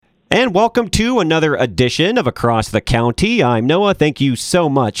And welcome to another edition of Across the County. I'm Noah. Thank you so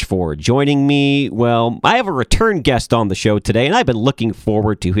much for joining me. Well, I have a return guest on the show today, and I've been looking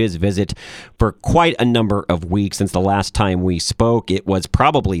forward to his visit for quite a number of weeks since the last time we spoke. It was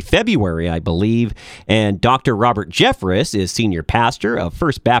probably February, I believe. And Dr. Robert JEFFRESS is senior pastor of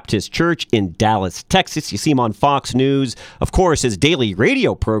First Baptist Church in Dallas, Texas. You see him on Fox News. Of course, his daily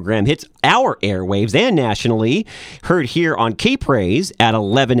radio program hits our airwaves and nationally, heard here on K-Praise at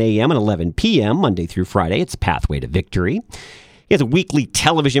 11 a.m. and 11 p.m. Monday through Friday. It's Pathway to Victory. He has a weekly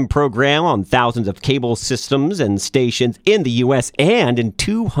television program on thousands of cable systems and stations in the U.S. and in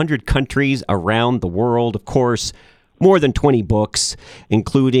 200 countries around the world. Of course, more than 20 books,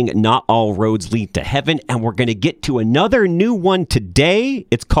 including Not All Roads Lead to Heaven. And we're going to get to another new one today.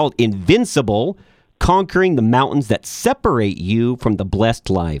 It's called Invincible, Conquering the Mountains That Separate You from the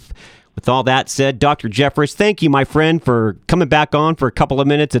Blessed Life. With all that said, Dr. JEFFRESS, thank you, my friend, for coming back on for a couple of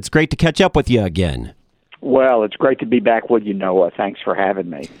minutes. It's great to catch up with you again. Well, it's great to be back with you, Noah. Thanks for having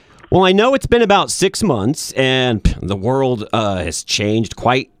me. Well, I know it's been about 6 months, and the world has changed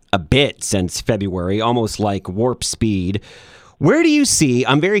quite a bit since February, almost like warp speed. Where do you see,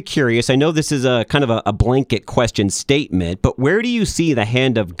 I'm very curious, I know this is a kind of a blanket question statement, but where do you see the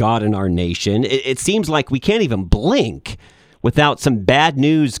hand of God in our nation? It seems like we can't even blink without some bad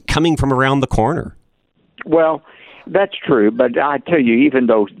news coming from around the corner. Well, that's true, but I tell you, even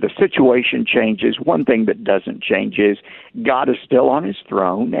though the situation changes, one thing that doesn't change is God is still on his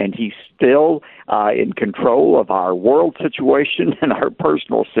throne, and he's still in control of our world situation and our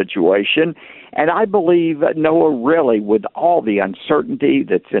personal situation. And I believe, Noah, really, with all the uncertainty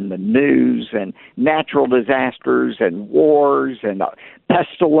that's in the news and natural disasters and wars and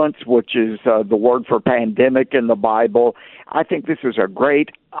pestilence, which is the word for pandemic in the Bible, I think this is a great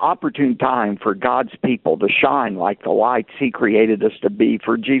opportune time for God's people to shine like the lights he created us to be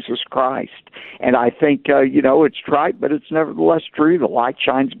for Jesus Christ. And I think, it's trite, but it's nevertheless true. The light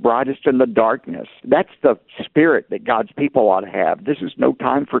shines brightest in the darkness. That's the spirit that God's people ought to have. This is no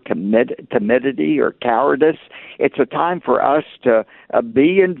time for timidity or cowardice. It's a time for us to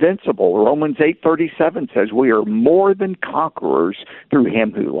be invincible. Romans 8:37 says we are more than conquerors through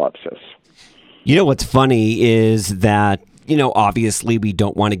him who loves us. You know what's funny is that, obviously we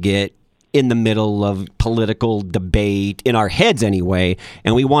don't want to get in the middle of political debate, in our heads anyway,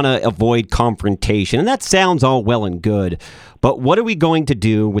 and we want to avoid confrontation. And that sounds all well and good, but what are we going to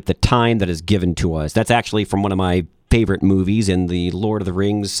do with the time that is given to us? That's actually from one of my favorite movies in the Lord of the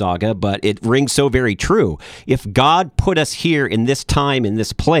Rings saga, but it rings so very true. If God put us here in this time, in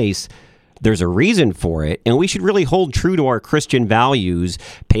this place, there's a reason for it, and we should really hold true to our Christian values,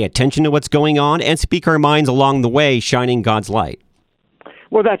 pay attention to what's going on, and speak our minds along the way, shining God's light.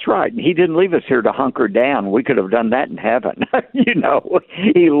 Well, that's right. He didn't leave us here to hunker down. We could have done that in heaven.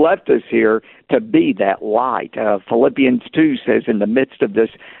 He left us here to be that light. Philippians 2 says, in the midst of this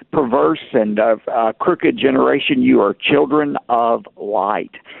perverse and crooked generation, you are children of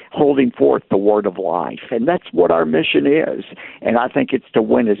light, holding forth the word of life. And that's what our mission is. And I think it's to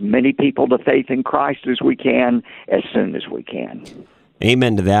win as many people to faith in Christ as we can, as soon as we can.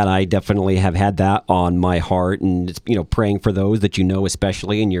 Amen to that. I definitely have had that on my heart, and it's, praying for those that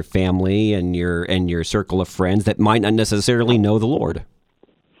especially in your family and your circle of friends that might not necessarily know the Lord.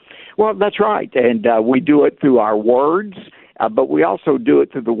 Well, that's right, and we do it through our words, but we also do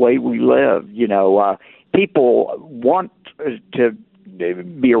it through the way we live. People want to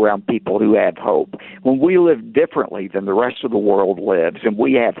be around people who have hope. When we live differently than the rest of the world lives, and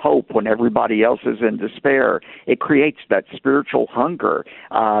we have hope when everybody else is in despair, it creates that spiritual hunger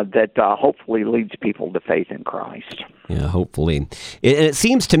that hopefully leads people to faith in Christ. Yeah, hopefully. It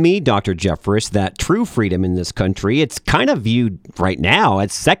seems to me, Dr. JEFFRESS, that true freedom in this country, it's kind of viewed right now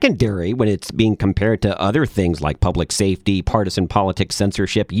as secondary when it's being compared to other things like public safety, partisan politics,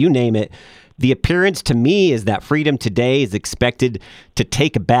 censorship, you name it. The appearance to me is that freedom today is expected to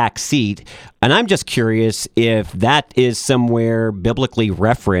take a back seat. And I'm just curious if that is somewhere biblically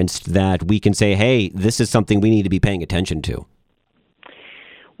referenced that we can say, hey, this is something we need to be paying attention to.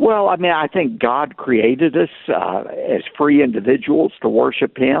 Well, I think God created us as free individuals to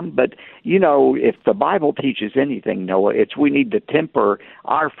worship him. But, if the Bible teaches anything, Noah, it's we need to temper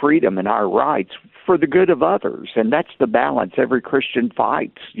our freedom and our rights for the good of others. And that's the balance every Christian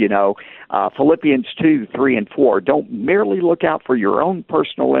fights. Philippians 2, 3, and 4. Don't merely look out for your own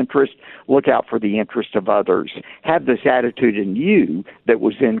personal interest. Look out for the interest of others. Have this attitude in you that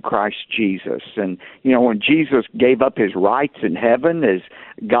was in Christ Jesus. And, when Jesus gave up his rights in heaven as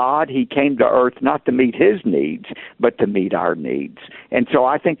God, he came to earth not to meet his needs, but to meet our needs. And so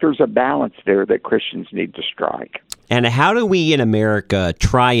I think there's a balance there that Christians need to strike. And how do we in America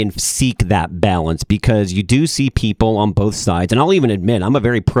try and seek that balance? Because you do see people on both sides, and I'll even admit I'm a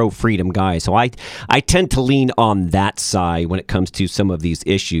very pro-freedom guy, so I tend to lean on that side when it comes to some of these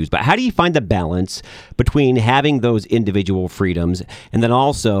issues. But how do you find the balance between having those individual freedoms and then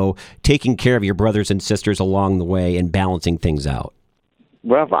also taking care of your brothers and sisters along the way and balancing things out?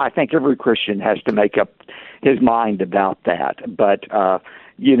 Well, I think every Christian has to make up his mind about that. But,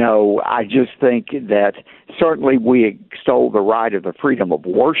 I just think that certainly we extol the right of the freedom of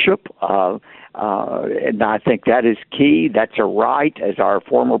worship, and I think that is key. That's a right, as our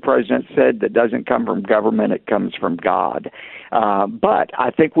former president said, that doesn't come from government, it comes from God. But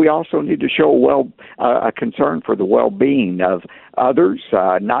I think we also need to show a concern for the well-being of others,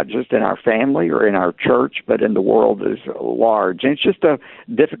 not just in our family or in our church, but in the world as large. And it's just a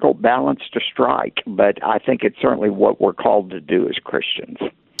difficult balance to strike, but I think it's certainly what we're called to do as Christians.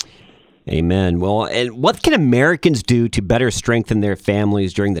 Amen. Well, and what can Americans do to better strengthen their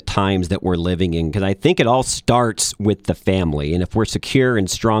families during the times that we're living in? Because I think it all starts with the family. And if we're secure and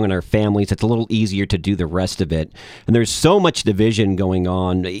strong in our families, it's a little easier to do the rest of it. And there's so much division going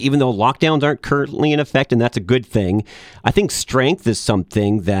on, even though lockdowns aren't currently in effect, and that's a good thing. I think strength is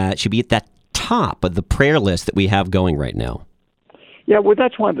something that should be at that top of the prayer list that we have going right now. Yeah, well,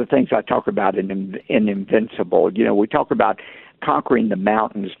 that's one of the things I talk about in Invincible. We talk about conquering the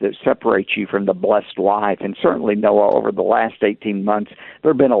mountains that separate you from the blessed life. And certainly, Noah, over the last 18 months,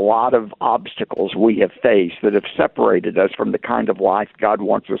 there have been a lot of obstacles we have faced that have separated us from the kind of life God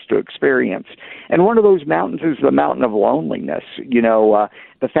wants us to experience. And one of those mountains is the mountain of loneliness.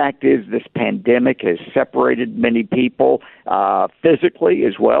 The fact is this pandemic has separated many people physically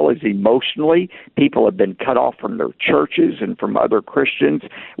as well as emotionally. People have been cut off from their churches and from other Christians.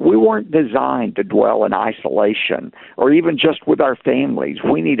 We weren't designed to dwell in isolation or even just with our families.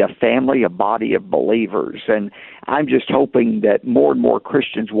 We need a family, a body of believers. And I'm just hoping that more and more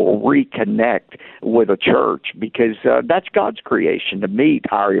Christians will reconnect with a church because that's God's creation, to meet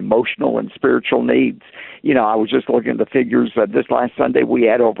our emotional and spiritual needs. I was just looking at the figures. This last Sunday, we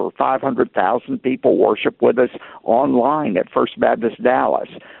had over 500,000 people worship with us online at First Baptist Dallas.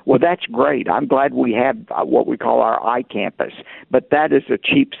 Well, that's great. I'm glad we have what we call our iCampus, but that is a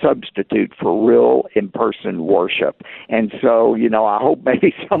cheap substitute for real in-person worship. And so, I hope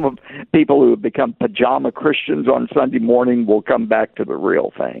maybe some of people who have become pajama Christians on Sunday morning will come back to the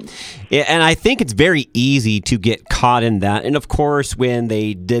real thing. Yeah, and I think it's very easy to get caught in that. And of course, when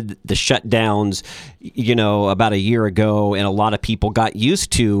they did the shutdowns, about a year ago, and a lot of people got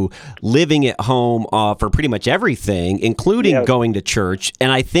used to living at home for pretty much everything, including going to church.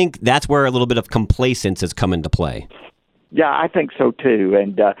 And I think that's where a little bit of complacence has come into play. Yeah, I think so too.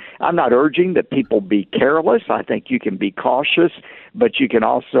 And I'm not urging that people be careless. I think you can be cautious, but you can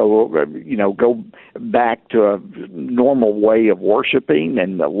also, go back to a normal way of worshiping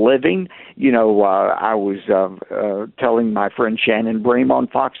and living. I was telling my friend Shannon Bream on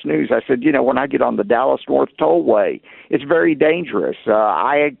Fox News, I said, when I get on the Dallas North Tollway, it's very dangerous.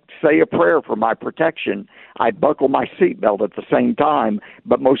 I say a prayer for my protection. I buckle my seatbelt at the same time,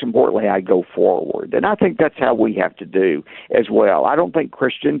 but most importantly, I go forward. And I think that's how we have to do as well. I don't think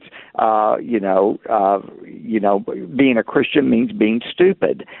Christians, being a Christian means being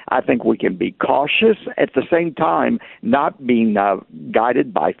stupid. I think we can be cautious at the same time, not being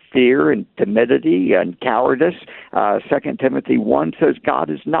guided by fear and timidity and cowardice. 2 Timothy 1 says God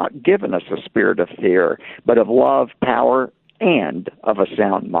has not given us a spirit of fear, but of love, power, and of a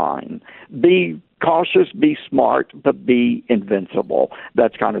sound mind. Be cautious, be smart, but be invincible.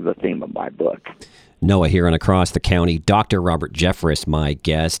 That's kind of the theme of my book. Noah here on Across the County. Dr. Robert Jeffress, my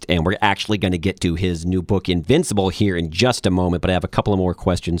guest, and we're actually going to get to his new book, Invincible, here in just a moment, but I have a couple of more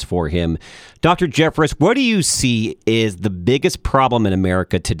questions for him. Dr. Jeffress, what do you see is the biggest problem in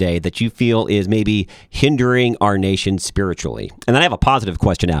America today that you feel is maybe hindering our nation spiritually? And then I have a positive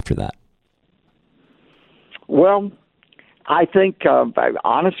question after that. Well, I think,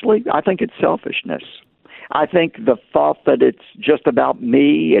 honestly, I think it's selfishness. I think the thought that it's just about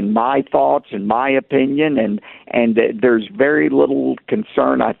me and my thoughts and my opinion, and there's very little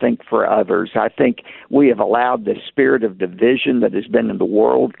concern, I think, for others. I think we have allowed the spirit of division that has been in the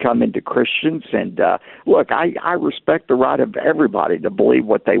world come into Christians. And look, I respect the right of everybody to believe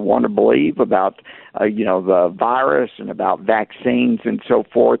what they want to believe about, the virus and about vaccines and so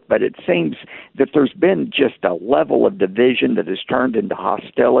forth. But it seems that there's been just a level of division that has turned into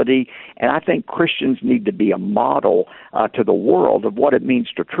hostility. And I think Christians need to be a model to the world of what it means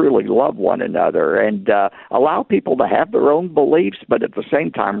to truly love one another and allow people to have their own beliefs, but at the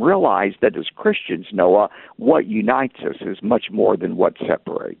same time realize that as Christians, Noah, what unites us is much more than what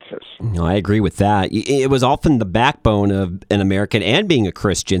separates us. No, I agree with that. It was often the backbone of an American and being a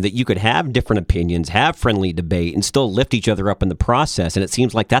Christian that you could have different opinions, have friendly debate, and still lift each other up in the process. And it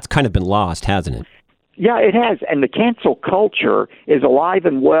seems like that's kind of been lost, hasn't it? Yeah, it has. And the cancel culture is alive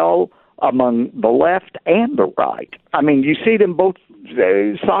and well among the left and the right. I mean, you see them both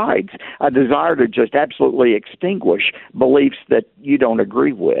sides, a desire to just absolutely extinguish beliefs that you don't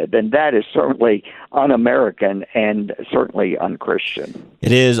agree with. And that is certainly un-American and certainly un-Christian.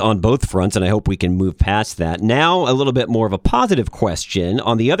 It is on both fronts, and I hope we can move past that. Now, a little bit more of a positive question.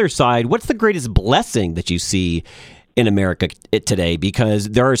 On the other side, what's the greatest blessing that you see in America today? Because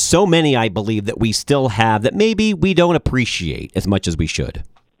there are so many, I believe, that we still have that maybe we don't appreciate as much as we should.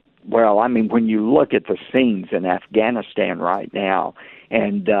 Well, I mean, when you look at the scenes in Afghanistan right now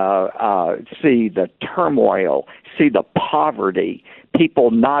and see the turmoil, see the poverty,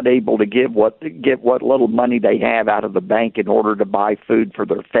 people not able to get what little money they have out of the bank in order to buy food for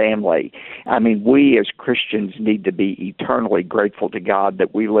their family. I mean, we as Christians need to be eternally grateful to God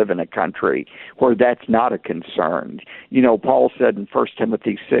that we live in a country where that's not a concern. You know, Paul said in 1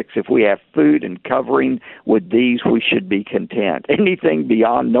 Timothy 6, if we have food and covering, with these we should be content. Anything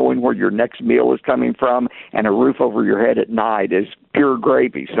beyond knowing where your next meal is coming from and a roof over your head at night is pure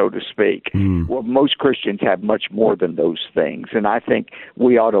gravy, so to speak. Well, most Christians have much more than those things, and I think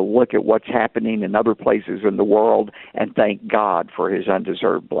we ought to look at what's happening in other places in the world and thank God for his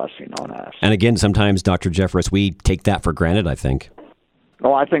undeserved blessing on us. And again, sometimes, Dr. Jeffress, we take that for granted, I think.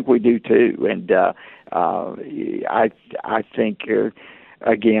 Oh, I think we do too, and I think,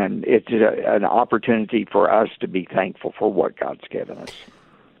 again, it's an opportunity for us to be thankful for what God's given us.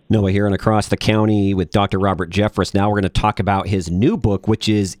 Noah here on Across the County with Dr. Robert Jeffress. Now we're going to talk about his new book, which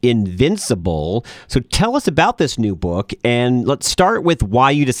is Invincible. So tell us about this new book, and let's start with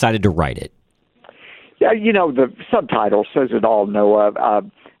why you decided to write it. Yeah, you know, the subtitle says it all, Noah.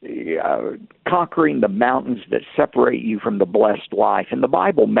 Conquering the mountains that separate you from the blessed life. In the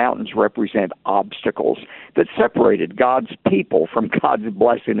Bible, mountains represent obstacles that separated God's people from God's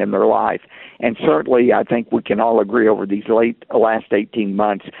blessing in their life. And certainly, I think we can all agree over these last 18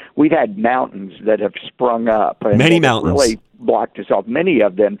 months, we've had mountains that have sprung up. And many mountains. Really blocked us off, many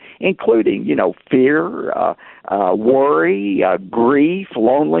of them, including, you know, fear, worry, grief,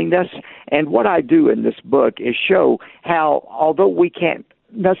 loneliness. And what I do in this book is show how, although we can't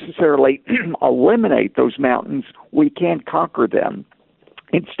necessarily eliminate those mountains, we can conquer them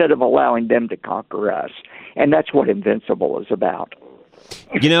instead of allowing them to conquer us. And that's what Invincible is about.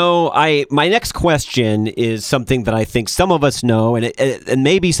 You know, my next question is something that I think some of us know, and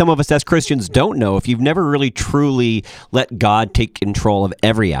maybe some of us as Christians don't know, if you've never really truly let God take control of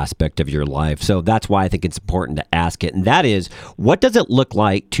every aspect of your life. So that's why I think it's important to ask it. And that is, what does it look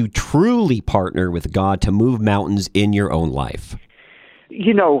like to truly partner with God to move mountains in your own life?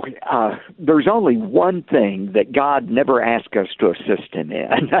 You know, there's only one thing that God never asked us to assist him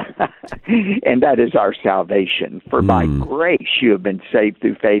in, and that is our salvation. For by grace you have been saved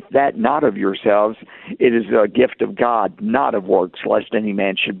through faith, that not of yourselves. It is a gift of God, not of works, lest any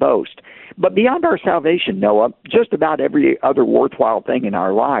man should boast. But beyond our salvation, Noah, just about every other worthwhile thing in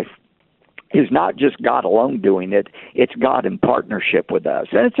our life is not just God alone doing it, it's God in partnership with us.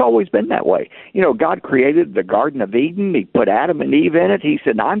 And it's always been that way. You know, God created the Garden of Eden. He put Adam and Eve in it. He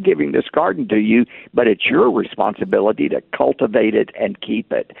said, I'm giving this garden to you, but it's your responsibility to cultivate it and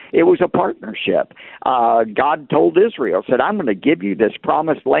keep it. It was a partnership. God told Israel, said, I'm going to give you this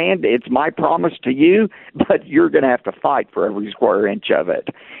promised land. It's my promise to you, but you're going to have to fight for every square inch of it.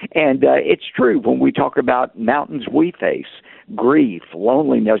 And it's true when we talk about mountains we face, grief,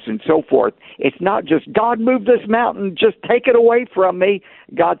 loneliness, and so forth. It's not just, God, move this mountain, just take it away from me.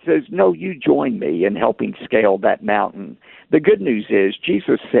 God says, no, you join me in helping scale that mountain. The good news is,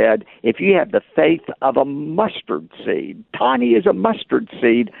 Jesus said, if you have the faith of a mustard seed, tiny as a mustard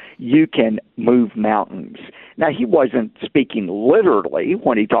seed, you can move mountains. Now, he wasn't speaking literally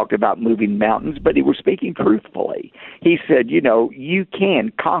when he talked about moving mountains, but he was speaking truthfully. He said, you know, you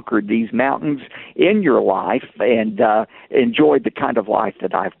can conquer these mountains in your life and enjoy the kind of life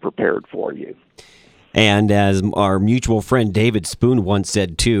that I've prepared for you. And as our mutual friend David Spoon once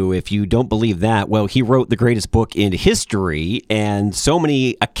said, too, if you don't believe that, well, he wrote the greatest book in history, and so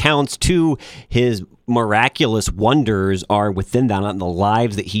many accounts to his miraculous wonders are within that, and the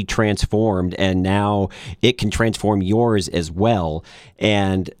lives that he transformed, and now it can transform yours as well.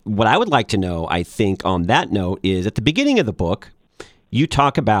 And what I would like to know, I think, on that note is at the beginning of the book, you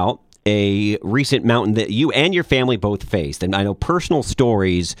talk about a recent mountain that you and your family both faced. And I know personal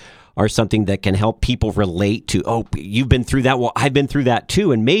stories are something that can help people relate to. Oh, you've been through that. Well, I've been through that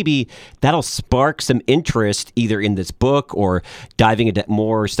too. And maybe that'll spark some interest either in this book or diving into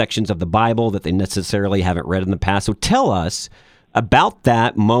more sections of the Bible that they necessarily haven't read in the past. So tell us about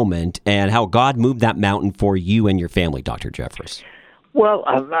that moment and how God moved that mountain for you and your family, Dr. Jeffress. Well,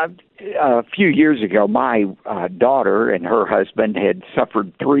 a few years ago, my daughter and her husband had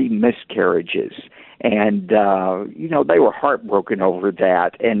suffered 3 miscarriages. And, they were heartbroken over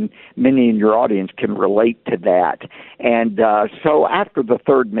that, and many in your audience can relate to that. And so after the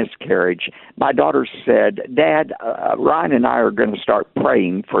 3rd miscarriage, my daughter said, Dad, Ryan and I are going to start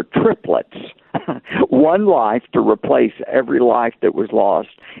praying for triplets. One life to replace every life that was lost.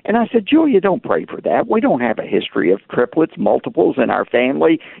 And I said, Julia, don't pray for that. We don't have a history of triplets, multiples in our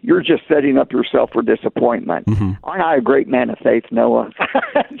family. You're just setting up yourself for disappointment. Mm-hmm. Aren't I a great man of faith, Noah?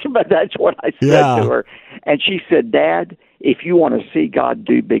 But that's what I said to her. And she said, Dad, if you want to see God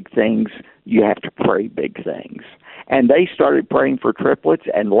do big things, you have to pray big things. And they started praying for triplets,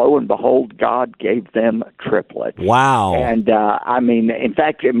 and lo and behold, God gave them triplets. Wow. And, in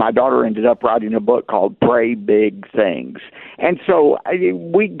fact, my daughter ended up writing a book called Pray Big Things. And so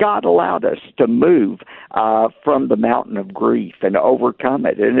God allowed us to move from the mountain of grief and overcome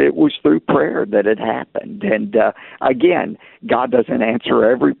it. And it was through prayer that it happened. And, again, God doesn't answer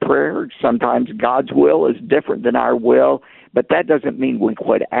every prayer. Sometimes God's will is different than our will. But that doesn't mean we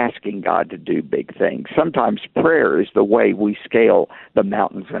quit asking God to do big things. Sometimes prayer is the way we scale the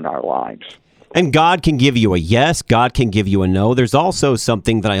mountains in our lives. And God can give you a yes. God can give you a no. There's also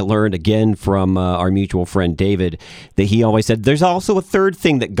something that I learned again from our mutual friend David, that he always said, there's also a third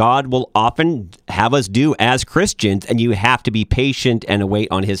thing that God will often have us do as Christians, and you have to be patient and await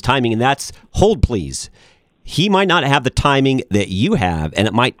on his timing. And that's hold, please. He might not have the timing that you have, and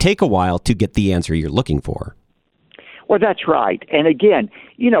it might take a while to get the answer you're looking for. Well, that's right. And again,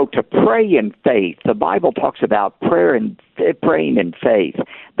 to pray in faith, the Bible talks about praying in faith.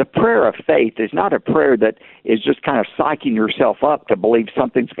 The prayer of faith is not a prayer that is just kind of psyching yourself up to believe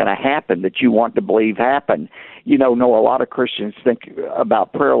something's going to happen that you want to believe happen. A lot of Christians think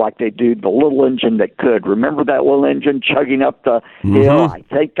about prayer like they do the little engine that could. Remember that little engine chugging up the hill? I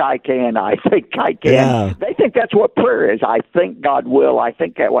think I can. I think I can. Yeah. They think that's what prayer is. I think God will. I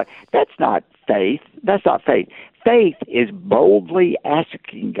think that way. That's not faith. That's not faith. Faith is boldly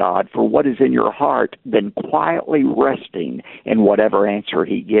asking God for what is in your heart, then quietly resting in whatever answer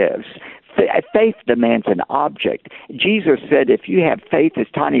he gives. Faith demands an object. Jesus said if you have faith as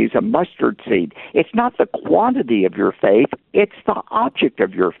tiny as a mustard seed, it's not the quantity of your faith, it's the object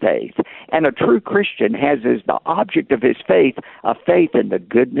of your faith. And a true Christian has as the object of his faith a faith in the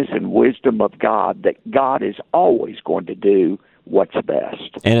goodness and wisdom of God, that God is always going to do what's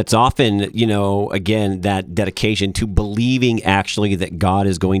best. And it's often, again, that dedication to believing actually that God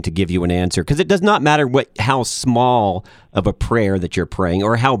is going to give you an answer. Because it does not matter how small of a prayer that you're praying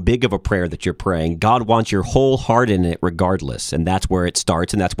or how big of a prayer that you're praying. God wants your whole heart in it regardless. And that's where it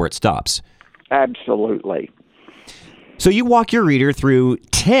starts and that's where it stops. Absolutely. So you walk your reader through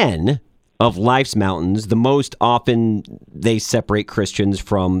 10 of life's mountains. The most often they separate Christians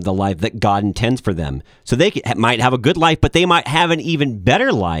from the life that God intends for them. So they might have a good life, but they might have an even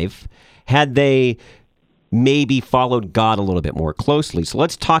better life had they maybe followed God a little bit more closely. So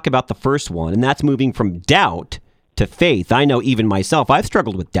let's talk about the first one, and that's moving from doubt to faith. I know even myself, I've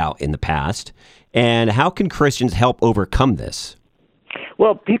struggled with doubt in the past. And how can Christians help overcome this?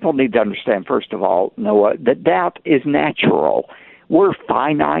 Well, people need to understand, first of all, Noah, that doubt is natural. We're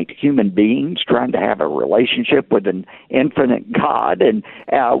finite human beings trying to have a relationship with an infinite God, and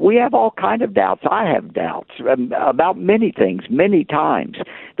we have all kinds of doubts. I have doubts about many things, many times.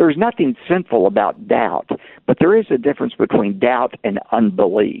 There's nothing sinful about doubt, but there is a difference between doubt and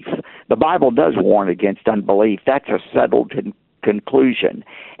unbelief. The Bible does warn against unbelief. That's a settled conclusion.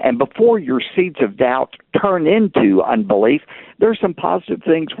 And before your seeds of doubt turn into unbelief, there's some positive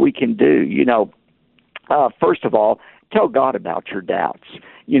things we can do. First of all, tell God about your doubts.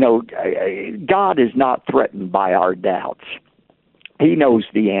 God is not threatened by our doubts. He knows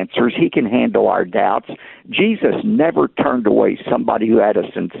the answers. He can handle our doubts. Jesus never turned away somebody who had a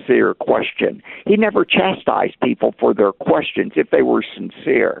sincere question. He never chastised people for their questions if they were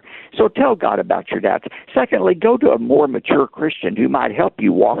sincere. So tell God about your doubts. Secondly, go to a more mature Christian who might help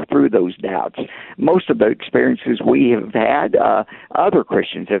you walk through those doubts. Most of the experiences we have had, other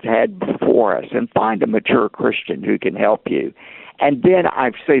Christians have had before us, and find a mature Christian who can help you. And then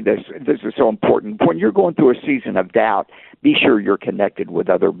I say this is so important. When you're going through a season of doubt, be sure you're connected with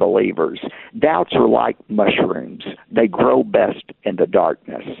other believers. Doubts are like mushrooms. They grow best in the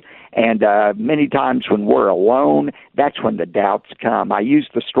darkness. And many times when we're alone, that's when the doubts come. I use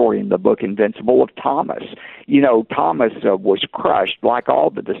the story in the book Invincible of Thomas. You know, Thomas was crushed, like all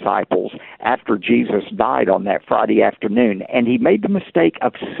the disciples, after Jesus died on that Friday afternoon, and he made the mistake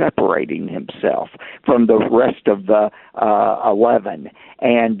of separating himself from the rest of the 11.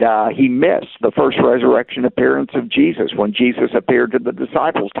 And he missed the first resurrection appearance of Jesus. When Jesus appeared to the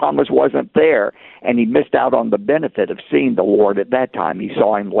disciples, Thomas wasn't there, and he missed out on the benefit of seeing the Lord at that time. He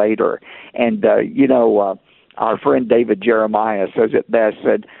saw him later. And, our friend David Jeremiah says it best,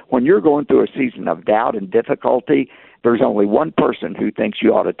 said, when you're going through a season of doubt and difficulty, there's only one person who thinks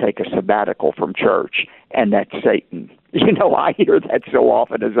you ought to take a sabbatical from church, and that's Satan. You know, I hear that so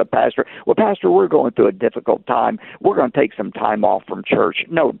often as a pastor. Well, Pastor, we're going through a difficult time. We're going to take some time off from church.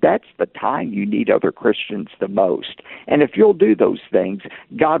 No, that's the time you need other Christians the most. And if you'll do those things,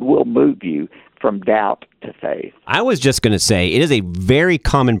 God will move you from doubt to faith. I was just going to say, it is a very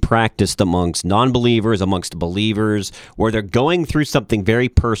common practice amongst non-believers, amongst believers, where they're going through something very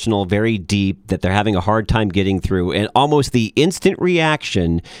personal, very deep, that they're having a hard time getting through. And almost the instant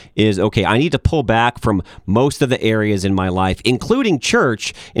reaction is, okay, I need to pull back from most of the areas in my life, including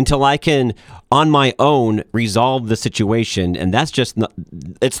church, until I can, on my own, resolve the situation. And that's just,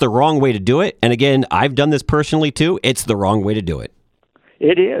 it's the wrong way to do it. And again, I've done this personally too. It's the wrong way to do it.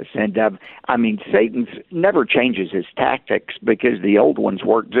 It is. And, Satan never changes his tactics because the old ones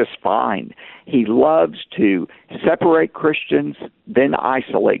work just fine. He loves to separate Christians, then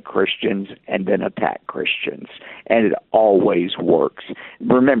isolate Christians, and then attack Christians. And it always works.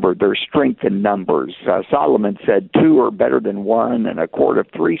 Remember, there's strength in numbers. Solomon said 2 are better than 1, and a cord of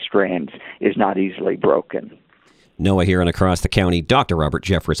 3 strands is not easily broken. Noah here on Across the County. Dr. Robert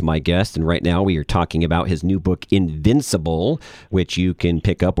Jeffress, my guest, and right now we are talking about his new book, Invincible, which you can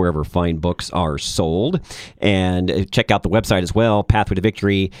pick up wherever fine books are sold. And check out the website as well, Pathway to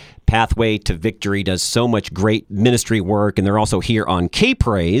Victory. Pathway to Victory does so much great ministry work, and they're also here on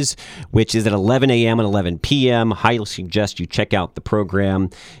K-Praise, which is at 11 a.m. and 11 p.m. Highly suggest you check out the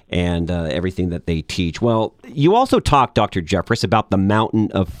program and everything that they teach. Well, you also talked, Dr. Jeffress, about the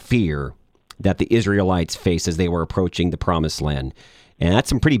mountain of fear that the Israelites faced as they were approaching the Promised Land. And that's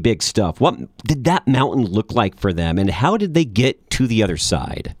some pretty big stuff. What did that mountain look like for them, and how did they get to the other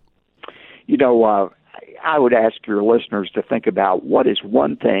side? You know, I would ask your listeners to think about what is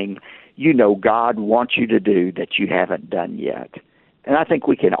one thing you know God wants you to do that you haven't done yet. And I think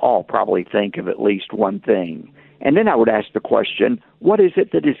we can all probably think of at least one thing. And then I would ask the question, what is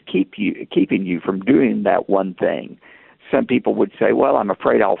it that is keeping you from doing that one thing? Some people would say, well, I'm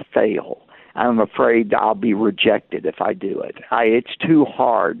afraid I'll fail. I'm afraid I'll be rejected if I do it. It's too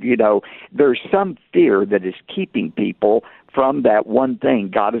hard. You know, there's some fear that is keeping people from that one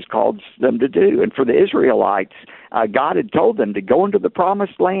thing God has called them to do. And for the Israelites, God had told them to go into the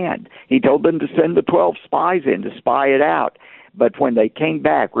Promised Land. He told them to send the 12 spies in to spy it out. But when they came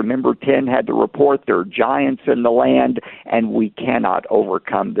back, remember 10 had to report there are giants in the land and we cannot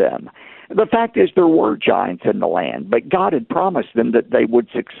overcome them. The fact is there were giants in the land, but God had promised them that they would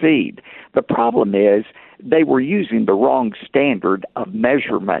succeed. The problem is they were using the wrong standard of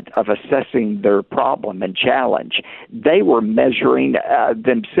measurement, of assessing their problem and challenge. They were measuring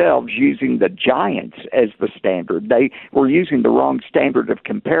themselves using the giants as the standard. They were using the wrong standard of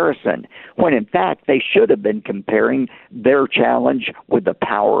comparison, when in fact they should have been comparing their challenge with the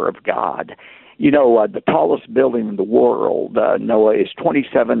power of God. You know, the tallest building in the world, Noah, is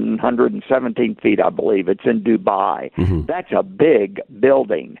 2,717 feet, I believe. It's in Dubai. Mm-hmm. That's a big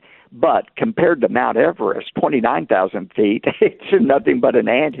building. But compared to Mount Everest, 29,000 feet, it's nothing but an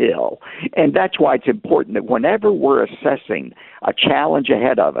anthill. And that's why it's important that whenever we're assessing a challenge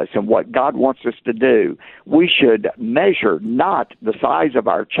ahead of us and what God wants us to do, we should measure not the size of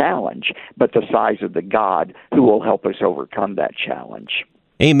our challenge, but the size of the God who will help us overcome that challenge.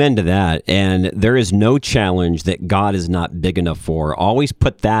 Amen to that. And there is no challenge that God is not big enough for. Always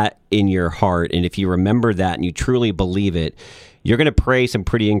put that in your heart. And if you remember that and you truly believe it, you're going to pray some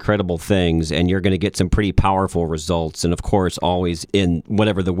pretty incredible things and you're going to get some pretty powerful results. And of course, always in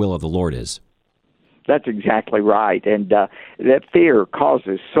whatever the will of the Lord is. That's exactly right. And that fear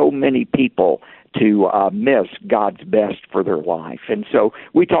causes so many people to miss God's best for their life. And so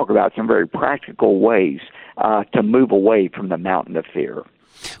we talk about some very practical ways to move away from the mountain of fear.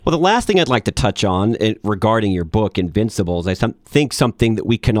 Well, the last thing I'd like to touch on regarding your book, Invincible, is I think something that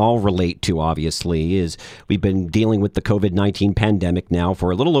we can all relate to, obviously, is we've been dealing with the COVID-19 pandemic now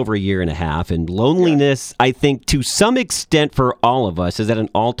for a little over a year and a half, and loneliness, I think, to some extent for all of us, is at an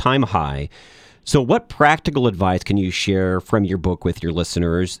all-time high. So what practical advice can you share from your book with your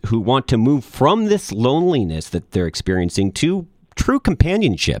listeners who want to move from this loneliness that they're experiencing to true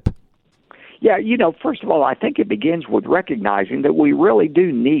companionship? Yeah, first of all, I think it begins with recognizing that we really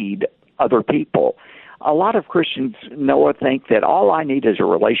do need other people. A lot of Christians, Noah, think that all I need is a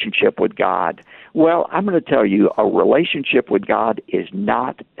relationship with God. Well, I'm going to tell you, a relationship with God is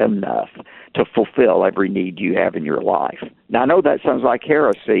not enough to fulfill every need you have in your life. Now, I know that sounds like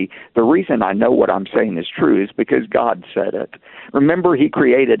heresy. The reason I know what I'm saying is true is because God said it. Remember, he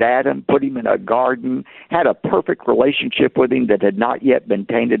created Adam, put him in a garden, had a perfect relationship with him that had not yet been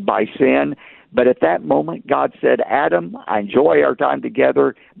tainted by sin. But at that moment, God said, Adam, I enjoy our time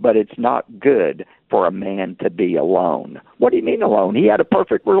together, but it's not good for a man to be alone. What do you mean alone? He had a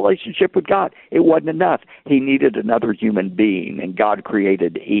perfect relationship with God. It wasn't enough. He needed another human being, and God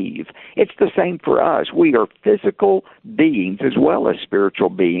created Eve. It's the same for us. We are physical beings as well as spiritual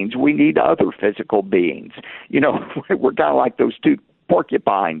beings. We need other physical beings. We're kind of like those two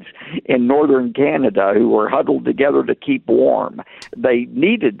porcupines in northern Canada who were huddled together to keep warm. They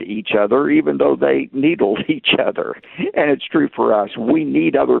needed each other even though they needled each other. And it's true for us. We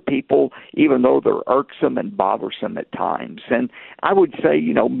need other people even though they're irksome and bothersome at times. And I would say,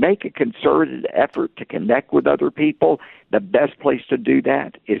 make a concerted effort to connect with other people. The best place to do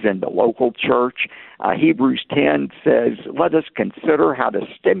that is in the local church. Hebrews 10 says, let us consider how to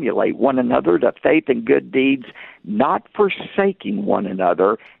stimulate one another to faith and good deeds, not forsaking one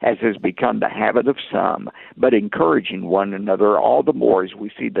another, as has become the habit of some, but encouraging one another all the more as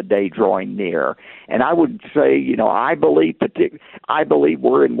we see the day drawing near. And I would say, I believe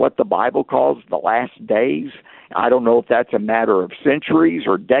we're in what the Bible calls the last days. I don't know if that's a matter of centuries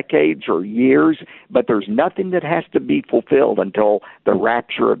or decades or years, but there's nothing that has to be fulfilled until the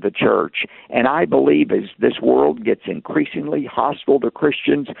rapture of the church. And I believe as this world gets increasingly hostile to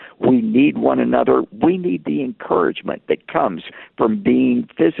Christians, we need one another. We need the encouragement that comes from being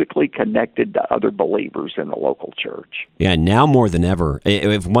physically connected to other believers in the local church. Yeah, now more than ever.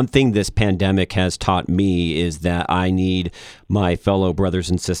 If one thing this pandemic has taught me is that I need my fellow brothers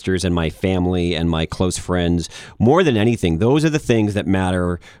and sisters and my family and my close friends. More than anything, those are the things that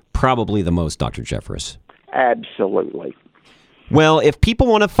matter probably the most, Dr. Jeffress. Absolutely. Well, if people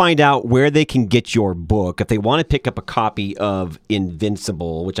want to find out where they can get your book, if they want to pick up a copy of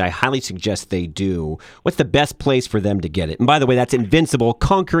Invincible, which I highly suggest they do, what's the best place for them to get it? And by the way, that's Invincible,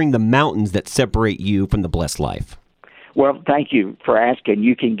 Conquering the Mountains That Separate You from the Blessed Life. Well, thank you for asking.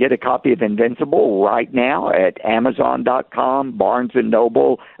 You can get a copy of Invincible right now at Amazon.com, Barnes &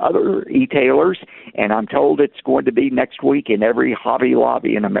 Noble, other e-tailers, and I'm told it's going to be next week in every Hobby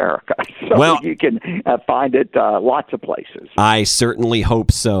Lobby in America. So you can find it lots of places. I certainly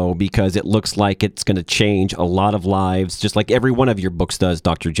hope so, because it looks like it's going to change a lot of lives, just like every one of your books does,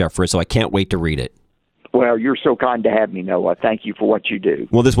 Dr. Jeffress, so I can't wait to read it. Well, you're so kind to have me, Noah. Thank you for what you do.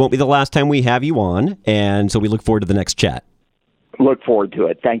 Well, this won't be the last time we have you on, and so we look forward to the next chat. Look forward to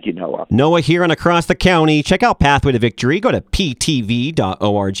it. Thank you, Noah. Noah here on Across the County. Check out Pathway to Victory. Go to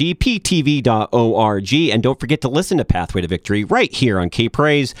ptv.org, ptv.org, and don't forget to listen to Pathway to Victory right here on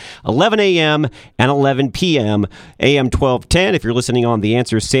K-Praise, 11 a.m. and 11 p.m., AM 1210. If you're listening on The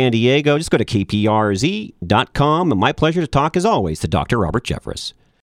Answer San Diego, just go to kprz.com. And my pleasure to talk, as always, to Dr. Robert Jeffress.